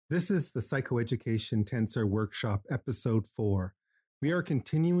This is the PsychoEducation Tensor Workshop, Episode 4. We are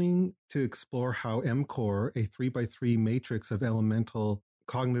continuing to explore how M-Core, a 3x3 matrix of elemental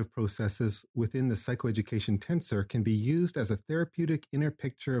cognitive processes within the psychoeducation tensor, can be used as a therapeutic inner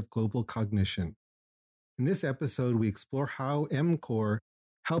picture of global cognition. In this episode, we explore how M-Core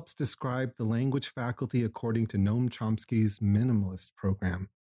helps describe the language faculty according to Noam Chomsky's Minimalist program.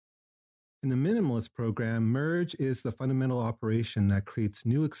 In the Minimalist program, merge is the fundamental operation that creates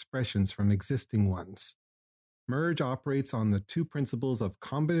new expressions from existing ones. Merge operates on the two principles of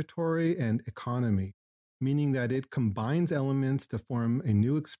combinatory and economy, meaning that it combines elements to form a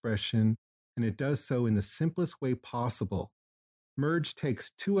new expression, and it does so in the simplest way possible. Merge takes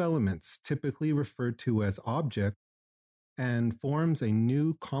two elements, typically referred to as object, and forms a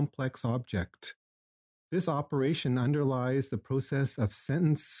new complex object. This operation underlies the process of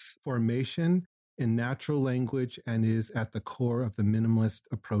sentence formation in natural language and is at the core of the minimalist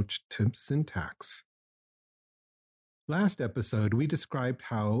approach to syntax. Last episode, we described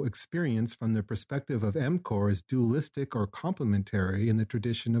how experience from the perspective of M-Core is dualistic or complementary in the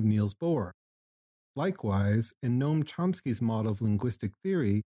tradition of Niels Bohr. Likewise, in Noam Chomsky's model of linguistic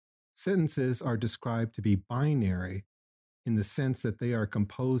theory, sentences are described to be binary in the sense that they are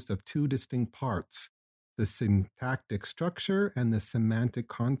composed of two distinct parts, the syntactic structure and the semantic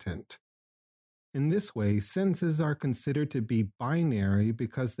content. In this way, sentences are considered to be binary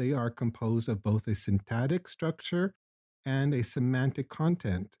because they are composed of both a syntactic structure and a semantic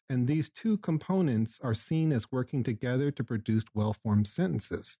content, and these two components are seen as working together to produce well-formed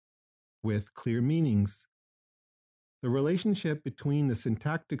sentences with clear meanings. The relationship between the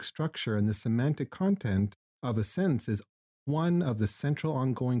syntactic structure and the semantic content of a sentence is one of the central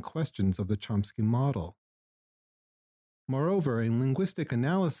ongoing questions of the Chomsky model. Moreover, in linguistic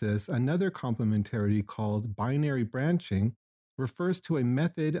analysis, another complementarity called binary branching refers to a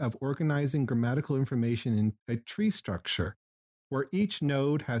method of organizing grammatical information in a tree structure, where each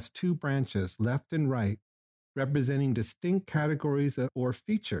node has two branches, left and right, representing distinct categories or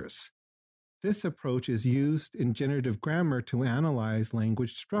features. This approach is used in generative grammar to analyze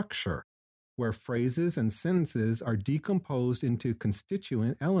language structure, where phrases and sentences are decomposed into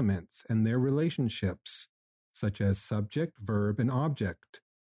constituent elements and their relationships, such as subject, verb, and object.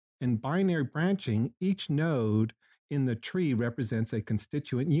 In binary branching, each node in the tree represents a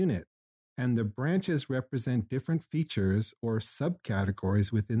constituent unit, and the branches represent different features or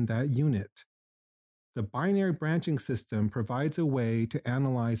subcategories within that unit. The binary branching system provides a way to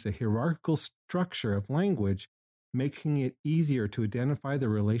analyze the hierarchical structure of language, making it easier to identify the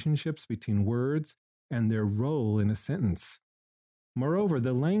relationships between words and their role in a sentence. Moreover,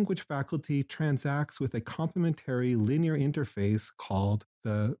 the language faculty transacts with a complementary linear interface called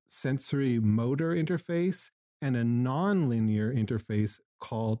the sensory-motor interface and a nonlinear interface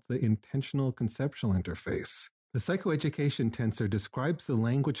called the intentional conceptual interface. The psychoeducation tensor describes the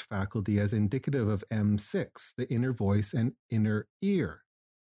language faculty as indicative of M6, the inner voice and inner ear,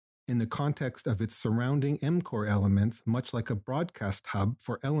 in the context of its surrounding M-Core elements, much like a broadcast hub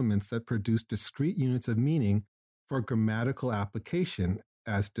for elements that produce discrete units of meaning for grammatical application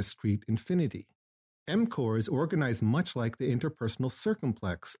as discrete infinity. M-Core is organized much like the interpersonal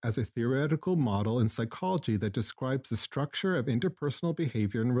circumplex as a theoretical model in psychology that describes the structure of interpersonal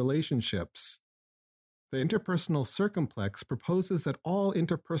behavior and relationships. The interpersonal circumplex proposes that all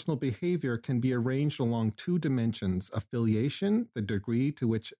interpersonal behavior can be arranged along two dimensions: affiliation, the degree to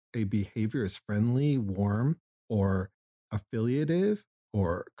which a behavior is friendly, warm, or affiliative,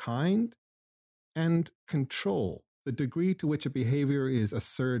 or kind, and control, the degree to which a behavior is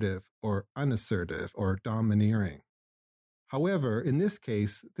assertive or unassertive or domineering. However, in this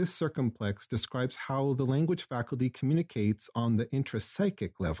case, this circumplex describes how the language faculty communicates on the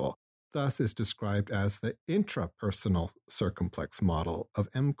intrapsychic level, thus is described as the intrapersonal circumplex model of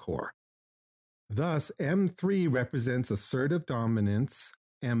M-Core. Thus, M3 represents assertive dominance,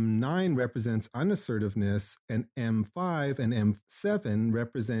 M9 represents unassertiveness, and M5 and M7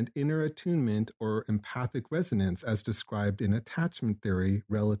 represent inner attunement or empathic resonance as described in attachment theory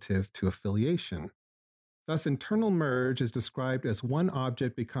relative to affiliation. Thus, internal merge is described as one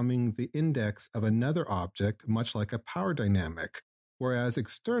object becoming the index of another object, much like a power dynamic, whereas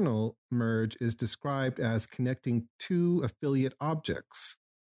external merge is described as connecting two affiliate objects.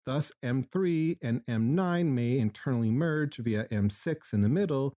 Thus, M3 and M9 may internally merge via M6 in the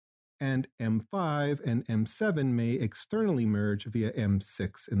middle, and M5 and M7 may externally merge via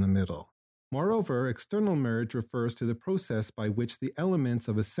M6 in the middle. Moreover, external merge refers to the process by which the elements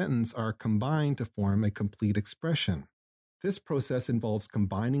of a sentence are combined to form a complete expression. This process involves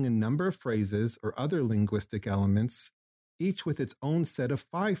combining a number of phrases or other linguistic elements each with its own set of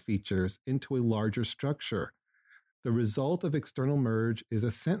phi-features, into a larger structure. The result of external merge is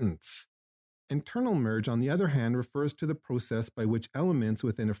a sentence. Internal merge, on the other hand, refers to the process by which elements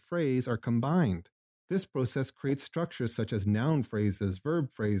within a phrase are combined. This process creates structures such as noun phrases, verb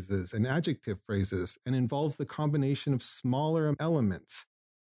phrases, and adjective phrases, and involves the combination of smaller elements,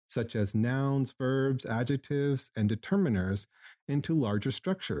 such as nouns, verbs, adjectives, and determiners, into larger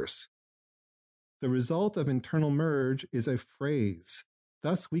structures. The result of internal merge is a phrase.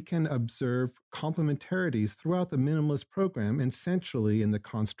 Thus, we can observe complementarities throughout the minimalist program and centrally in the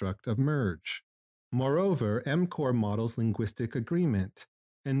construct of merge. Moreover, MCore models linguistic agreement.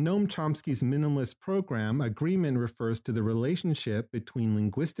 In Noam Chomsky's minimalist program, agreement refers to the relationship between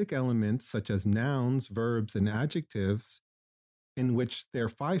linguistic elements such as nouns, verbs, and adjectives, in which their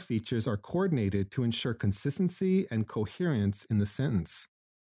phi-features are coordinated to ensure consistency and coherence in the sentence.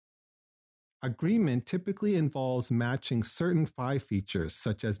 Agreement typically involves matching certain phi-features,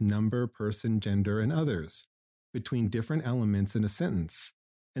 such as number, person, gender, and others, between different elements in a sentence.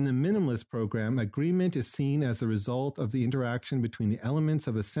 In the minimalist program, agreement is seen as the result of the interaction between the elements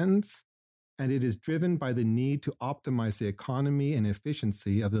of a sentence, and it is driven by the need to optimize the economy and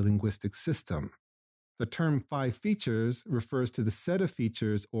efficiency of the linguistic system. The term phi-features refers to the set of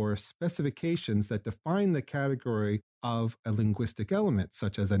features or specifications that define the category of a linguistic element,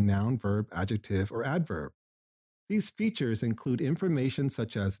 such as a noun, verb, adjective, or adverb. These features include information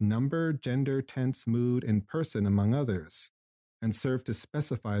such as number, gender, tense, mood, and person, among others, and serve to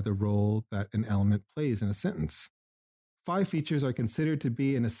specify the role that an element plays in a sentence. Phi-features are considered to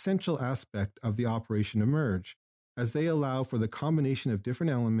be an essential aspect of the operation of merge, as they allow for the combination of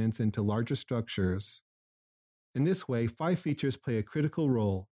different elements into larger structures. In this way, phi-features play a critical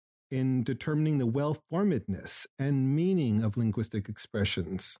role in determining the well-formedness and meaning of linguistic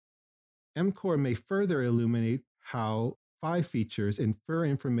expressions. MCore may further illuminate how phi-features infer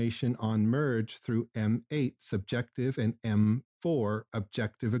information on merge through M8 subjective and M4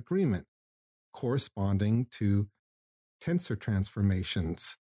 objective agreement, corresponding to tensor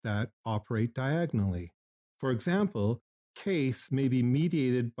transformations that operate diagonally. For example, case may be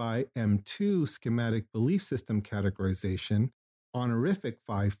mediated by M2 schematic belief system categorization. Honorific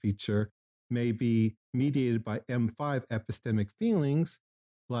phi-feature may be mediated by M5 epistemic feelings,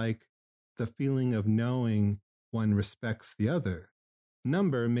 like the feeling of knowing one respects the other.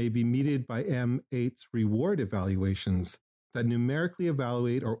 Number may be mediated by M8's reward evaluations that numerically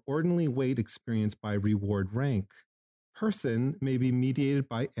evaluate or ordinally weight experience by reward rank. Person may be mediated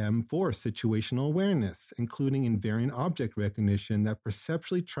by M4 situational awareness, including invariant object recognition that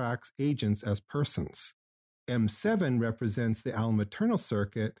perceptually tracks agents as persons. M7 represents the allomaternal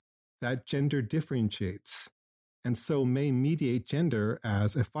circuit that gender differentiates, and so may mediate gender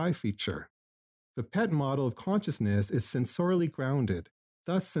as a phi-feature. The PET model of consciousness is sensorially grounded.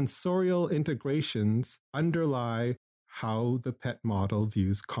 Thus, sensorial integrations underlie how the PET model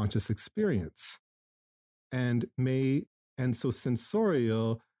views conscious experience. And so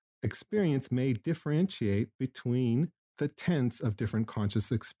sensorial experience may differentiate between the tense of different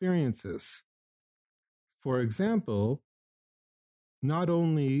conscious experiences. For example, not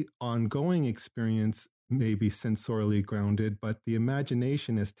only ongoing experience may be sensorially grounded, but the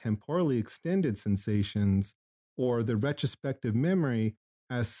imagination as temporally extended sensations, or the retrospective memory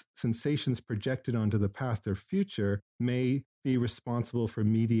as sensations projected onto the past or future, may be responsible for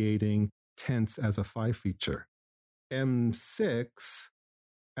mediating tense as a phi-feature. M6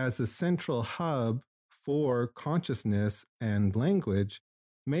 as a central hub for consciousness and language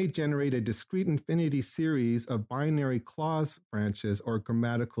may generate a discrete infinity series of binary clause branches or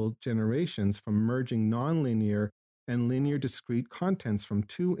grammatical generations from merging nonlinear and linear discrete contents from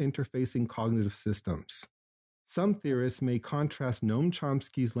two interfacing cognitive systems. Some theorists may contrast Noam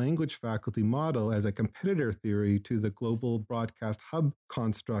Chomsky's language faculty model as a competitor theory to the global broadcast hub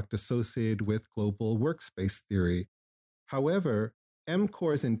construct associated with global workspace theory. However,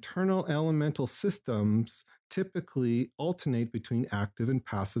 MCore's internal elemental systems typically alternate between active and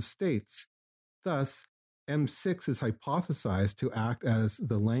passive states. Thus, M6 is hypothesized to act as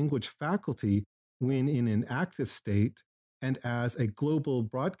the language faculty when in an active state and as a global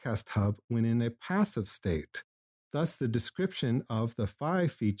broadcast hub when in a passive state. Thus, the description of the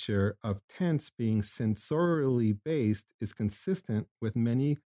phi-feature of tense being sensorially based is consistent with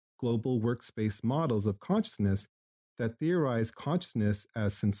many global workspace models of consciousness that theorize consciousness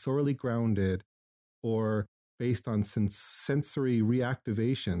as sensorially grounded or based on sensory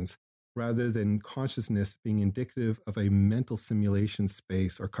reactivations rather than consciousness being indicative of a mental simulation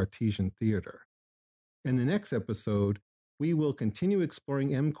space or Cartesian theater. In the next episode, We will continue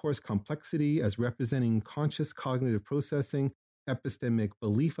exploring M-Core's complexity as representing conscious cognitive processing, epistemic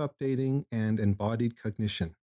belief updating, and embodied cognition.